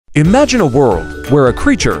Imagine a world where a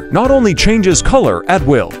creature not only changes color at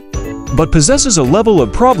will, but possesses a level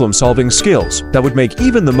of problem-solving skills that would make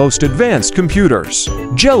even the most advanced computers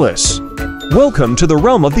jealous. Welcome to the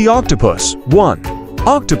realm of the octopus. 1.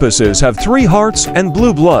 Octopuses have 3 hearts and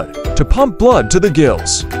blue blood to pump blood to the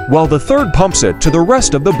gills, while the third pumps it to the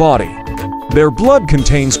rest of the body. Their blood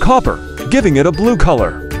contains copper, giving it a blue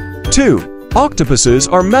color. 2. Octopuses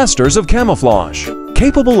are masters of camouflage,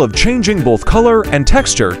 capable of changing both color and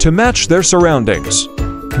texture to match their surroundings.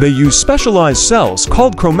 They use specialized cells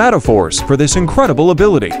called chromatophores for this incredible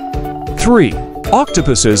ability. 3.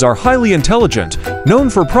 Octopuses are highly intelligent, known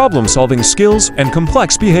for problem-solving skills and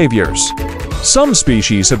complex behaviors. Some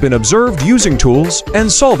species have been observed using tools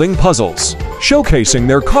and solving puzzles, showcasing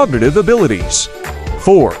their cognitive abilities.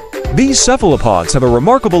 4. These cephalopods have a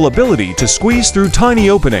remarkable ability to squeeze through tiny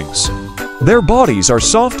openings. Their bodies are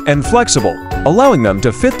soft and flexible, allowing them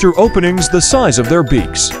to fit through openings the size of their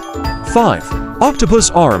beaks. 5. Octopus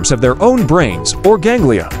arms have their own brains, or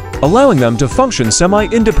ganglia, allowing them to function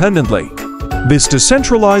semi-independently. This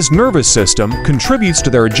decentralized nervous system contributes to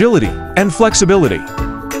their agility and flexibility.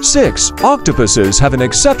 6. Octopuses have an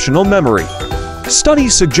exceptional memory.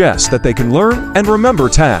 Studies suggest that they can learn and remember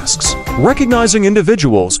tasks, recognizing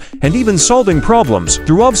individuals and even solving problems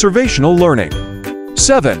through observational learning.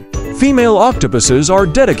 7. Female octopuses are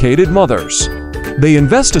dedicated mothers. They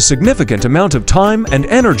invest a significant amount of time and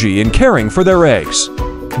energy in caring for their eggs,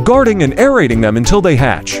 guarding and aerating them until they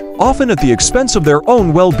hatch, often at the expense of their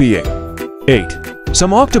own well-being. 8.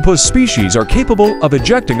 Some octopus species are capable of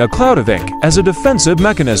ejecting a cloud of ink as a defensive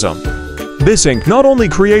mechanism. This ink not only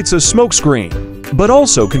creates a smokescreen, but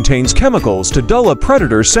also contains chemicals to dull a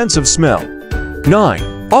predator's sense of smell.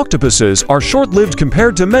 9. Octopuses are short-lived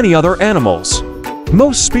compared to many other animals.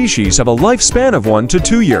 Most species have a lifespan of 1 to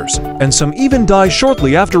 2 years, and some even die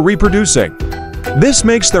shortly after reproducing. This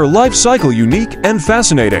makes their life cycle unique and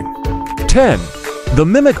fascinating. 10. The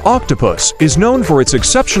mimic octopus is known for its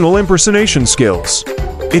exceptional impersonation skills.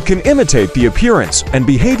 It can imitate the appearance and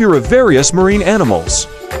behavior of various marine animals,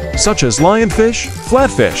 such as lionfish,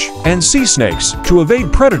 flatfish, and sea snakes, to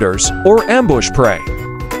evade predators or ambush prey.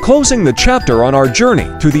 Closing the chapter on our journey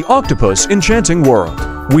through the octopus enchanting world,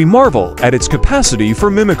 we marvel at its capacity for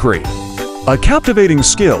mimicry, a captivating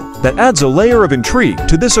skill that adds a layer of intrigue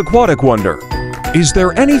to this aquatic wonder. Is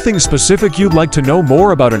there anything specific you'd like to know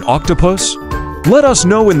more about an octopus? Let us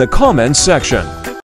know in the comments section.